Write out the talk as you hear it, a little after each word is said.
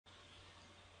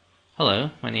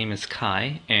Hello, my name is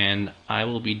Kai, and I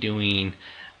will be doing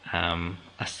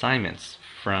assignments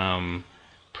from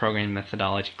Programming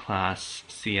Methodology class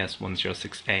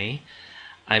CS106A.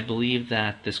 I believe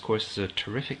that this course is a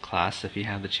terrific class. If you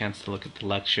have the chance to look at the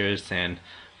lectures and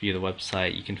view the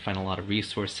website, you can find a lot of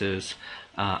resources.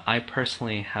 I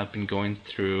personally have been going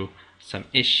through some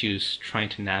issues trying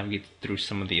to navigate through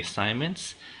some of the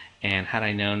assignments, and had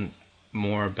I known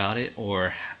more about it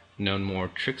or known more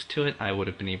tricks to it, I would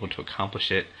have been able to accomplish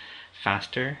it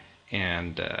faster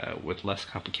and with less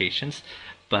complications.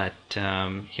 But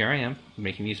here I am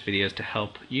making these videos to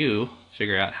help you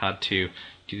figure out how to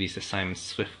do these assignments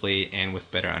swiftly and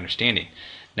with better understanding.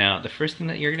 Now, the first thing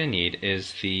that you're going to need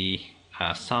is the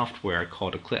software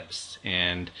called Eclipse,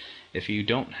 and if you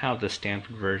don't have the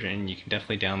Stanford version, you can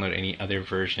definitely download any other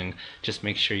version. Just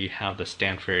make sure you have the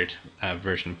Stanford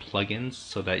version plugins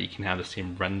so that you can have the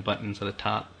same run buttons at the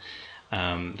top.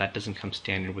 That doesn't come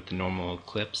standard with the normal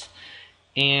Eclipse.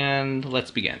 And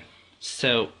let's begin.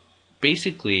 So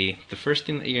basically, the first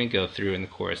thing that you're going to go through in the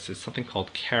course is something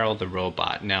called Karel the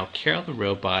Robot. Now, Karel the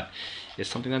Robot is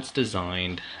something that's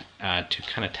designed to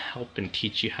kind of help and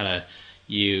teach you how to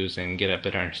use and get a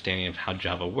better understanding of how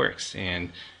Java works.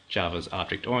 And Java is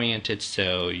object-oriented,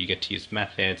 so you get to use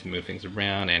methods and move things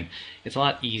around, and it's a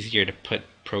lot easier to put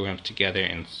programs together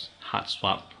and hot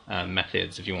swap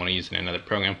methods if you want to use it in another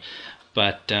program.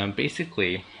 But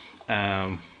basically,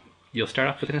 you'll start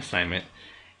off with an assignment,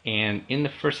 and in the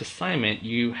first assignment,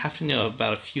 you have to know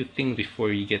about a few things before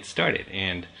you get started.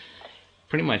 And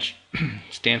pretty much,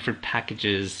 Stanford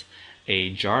packages a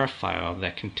jar file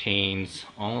that contains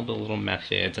all the little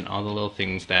methods and all the little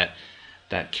things that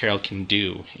Karel can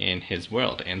do in his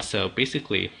world. And so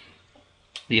basically,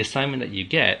 the assignment that you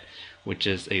get, which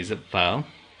is a zip file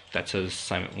that says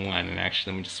assignment 1, and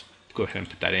actually let me just go ahead and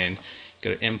put that in.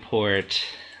 Go to import,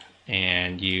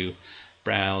 and you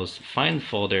browse, find the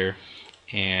folder,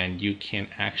 and you can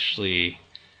actually,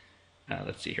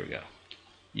 let's see, here we go.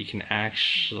 You can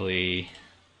actually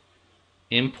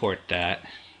import that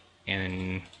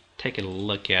and take a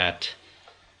look at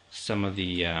some of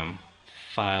the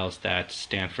files that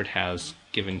Stanford has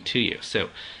given to you. So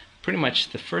pretty much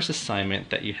the first assignment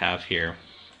that you have here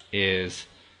is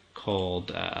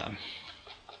called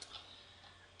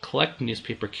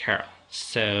CollectNewspaperKarel.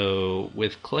 So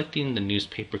with collecting the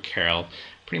newspaper Karel,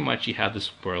 pretty much you have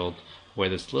this world where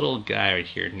this little guy right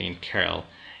here named Karel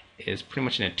is pretty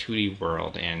much in a 2D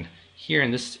world, and here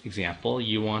in this example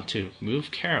you want to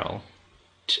move Karel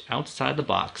outside the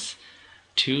box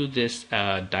to this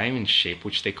diamond shape,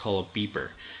 which they call a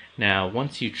beeper. Now,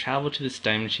 once you travel to this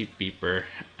diamond shaped beeper,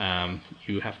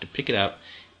 you have to pick it up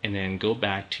and then go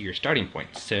back to your starting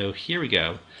point. So here we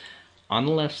go. On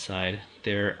the left side,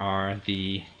 there are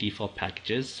the default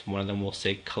packages. One of them will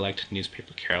say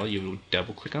CollectNewspaperKarel. You will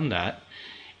double click on that,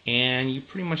 and you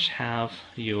pretty much have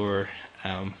your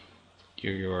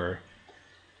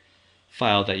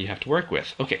file that you have to work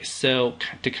with. Okay, so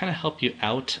to kind of help you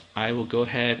out, I will go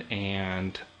ahead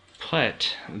and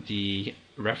put the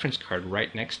reference card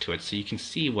right next to it so you can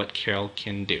see what Karel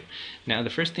can do. Now, the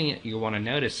first thing you want to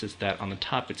notice is that on the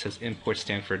top it says import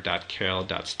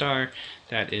stanford.karel.star.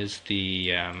 That is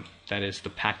the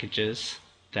packages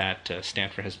that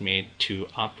Stanford has made to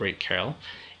operate Karel,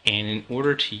 and in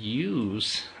order to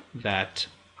use that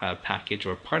package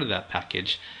or part of that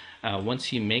package,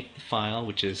 once you make the file,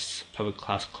 which is public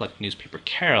class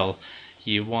CollectNewspaperKarel,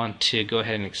 you want to go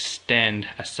ahead and extend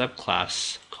a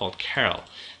subclass called Karel.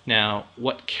 Now,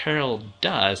 what Karel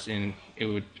does, and it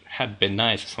would have been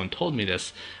nice if someone told me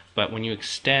this, but when you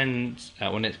extend,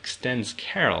 when it extends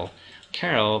Karel,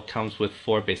 Karel comes with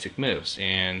 4 basic moves,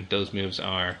 and those moves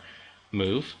are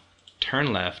move,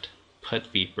 turn left,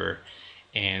 put beeper,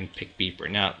 and pick beeper.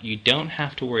 Now, you don't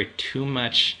have to worry too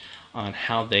much on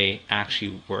how they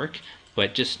actually work,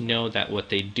 but just know that what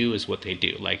they do is what they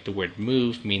do. Like the word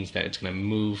move means that it's going to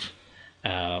move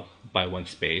by 1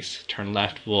 space. Turn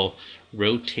left will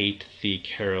rotate the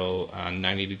Karel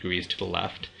 90 degrees to the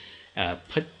left.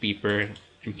 Put beeper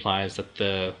implies that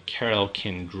the Karel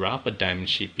can drop a diamond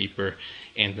shaped beeper,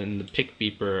 and then the pick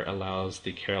beeper allows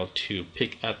the Karel to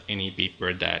pick up any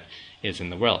beeper that is in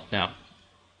the world. Now,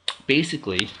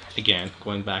 basically, again,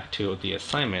 going back to the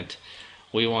assignment,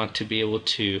 we want to be able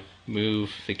to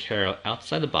move the Karel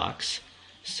outside the box,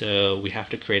 so we have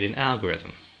to create an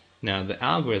algorithm. Now, the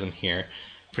algorithm here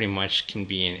pretty much can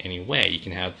be in any way. You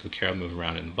can have the Karel move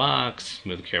around in the box,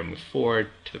 move the Karel move forward,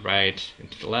 to the right,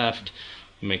 and to the left,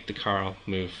 make the Karel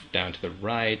move down to the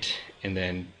right, and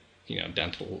then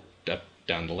down to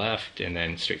down the left, and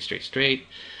then straight.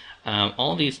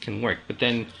 All these can work, but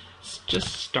then just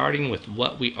starting with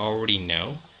what we already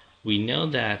know, we know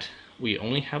that we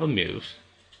only have a move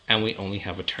and we only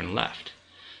have a turn left.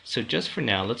 So just for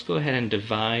now, let's go ahead and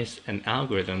devise an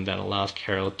algorithm that allows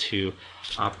Karel to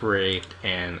operate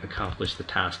and accomplish the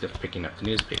task of picking up the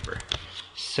newspaper.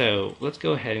 So let's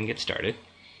go ahead and get started.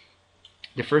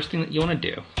 The first thing that you want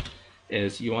to do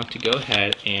is you want to go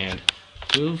ahead and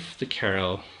move the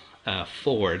Karel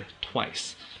forward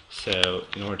twice. So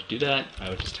in order to do that, I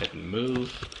would just type in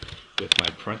move with my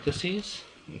parentheses,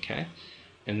 okay,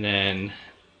 and then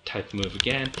type move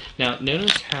again. Now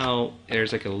notice how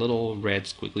there's like a little red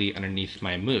squiggly underneath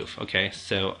my move, okay?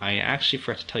 So I actually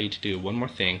forgot to tell you to do one more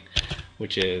thing,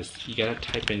 which is you gotta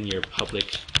type in your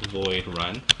public void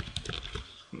run,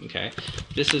 okay?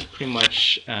 This is pretty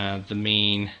much the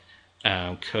main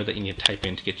code that you need to type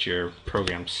in to get your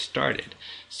program started.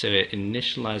 So it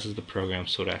initializes the program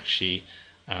so it actually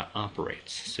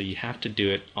operates. So you have to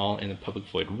do it all in the public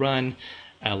void run.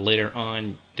 Later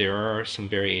on, there are some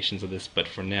variations of this, but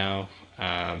for now,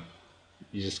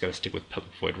 you just got to stick with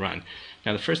public void run.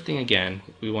 Now, the first thing again,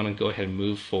 we want to go ahead and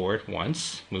move forward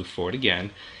once, move forward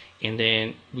again, and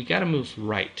then we got to move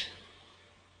right.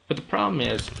 But the problem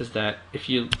is that if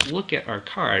you look at our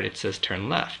card, it says turn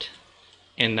left,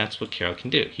 and that's what Karel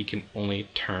can do. He can only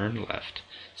turn left.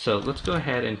 So let's go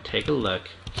ahead and take a look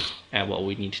at what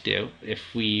we need to do.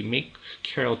 If we make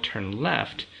Karel turn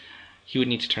left, he would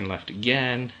need to turn left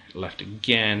again,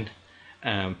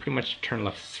 pretty much turn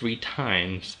left 3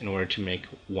 times in order to make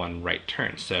one right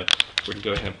turn. So we're going to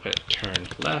go ahead and put turn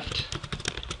left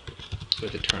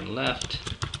with a turn left,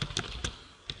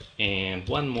 and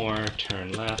one more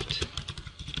turn left.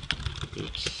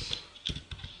 Oops.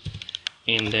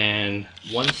 And then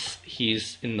once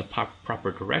he's in the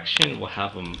proper direction, we'll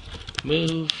have him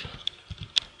move,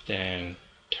 then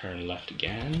turn left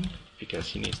again, because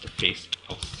he needs to face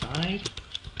outside,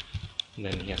 and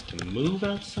then he has to move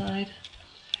outside,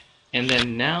 and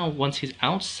then now once he's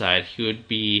outside he would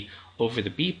be over the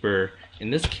beeper.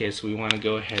 In this case we want to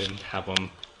go ahead and have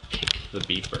him pick the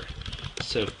beeper.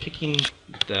 So picking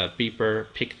the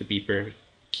beeper, pick the beeper,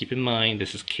 keep in mind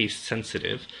this is case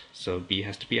sensitive, so B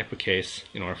has to be uppercase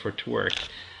in order for it to work.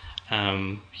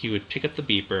 He would pick up the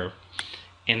beeper,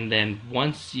 and then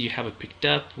once you have it picked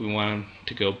up, we want him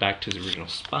to go back to his original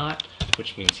spot,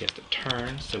 which means he has to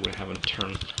turn. So we're going to have him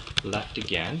turn left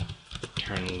again,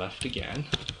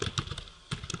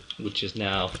 which is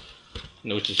now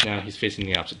he's facing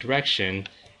the opposite direction,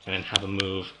 and then have him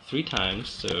move 3 times.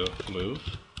 So move,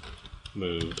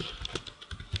 move,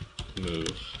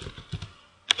 move,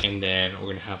 and then we're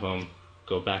going to have him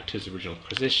go back to his original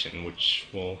position, which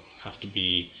will have to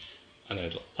be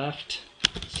another left.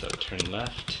 So turn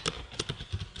left,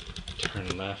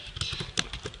 turn left,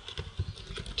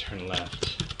 turn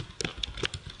left,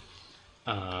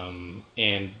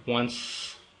 and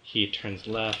once he turns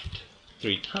left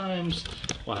 3 times,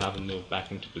 we'll have him move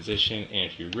back into position. And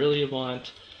if you really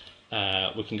want,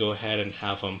 we can go ahead and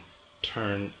have him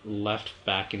turn left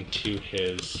back into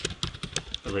his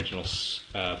original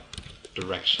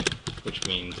direction, which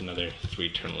means another 3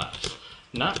 turn lefts.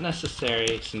 Not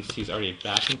necessary, since he's already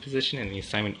back in position and the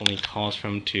assignment only calls for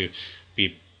him to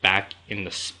be back in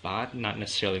the spot, not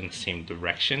necessarily in the same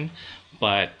direction.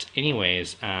 But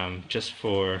anyways, just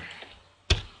for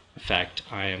effect,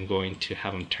 I am going to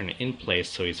have him turn it in place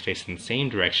so he's facing the same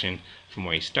direction from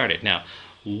where he started. Now,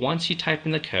 once you type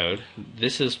in the code,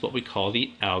 this is what we call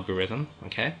the algorithm,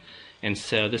 okay? And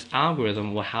so this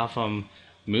algorithm will have him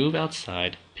move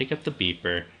outside, pick up the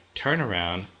beeper, turn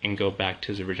around, and go back to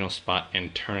his original spot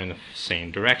and turn in the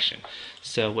same direction.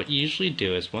 So what you usually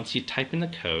do is once you type in the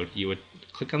code, you would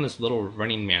click on this little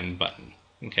running man button,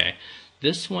 okay?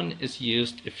 This one is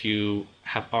used if you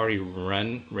have already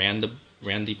ran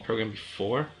the program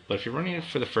before, but if you're running it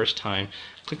for the first time,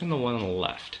 click on the one on the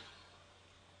left.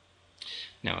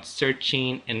 Now it's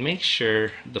searching, and make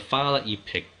sure the file that you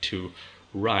picked to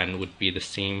run would be the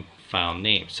same file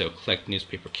name. So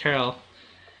CollectNewspaperKarel,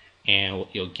 and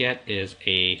what you'll get is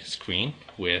a screen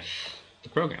with the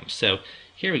program. So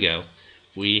here we go.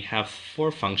 We have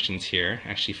 4 functions here,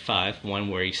 actually 5. One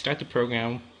where you start the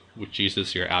program, which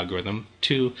uses your algorithm.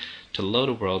 2, to load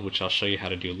a world, which I'll show you how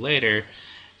to do later.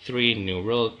 3, new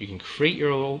world. You can create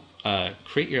your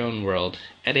own world,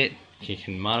 edit, you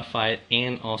can modify it,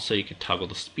 and also you can toggle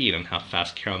the speed on how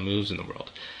fast Karel moves in the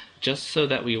world. Just so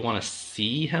that we want to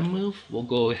see him move, we'll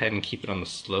go ahead and keep it on the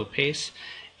slow pace,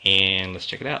 and let's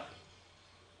check it out.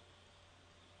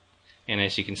 And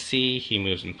as you can see, he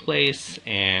moves in place,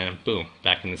 and boom,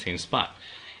 back in the same spot.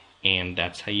 And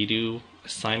that's how you do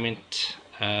assignment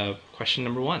question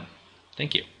number 1.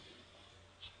 Thank you.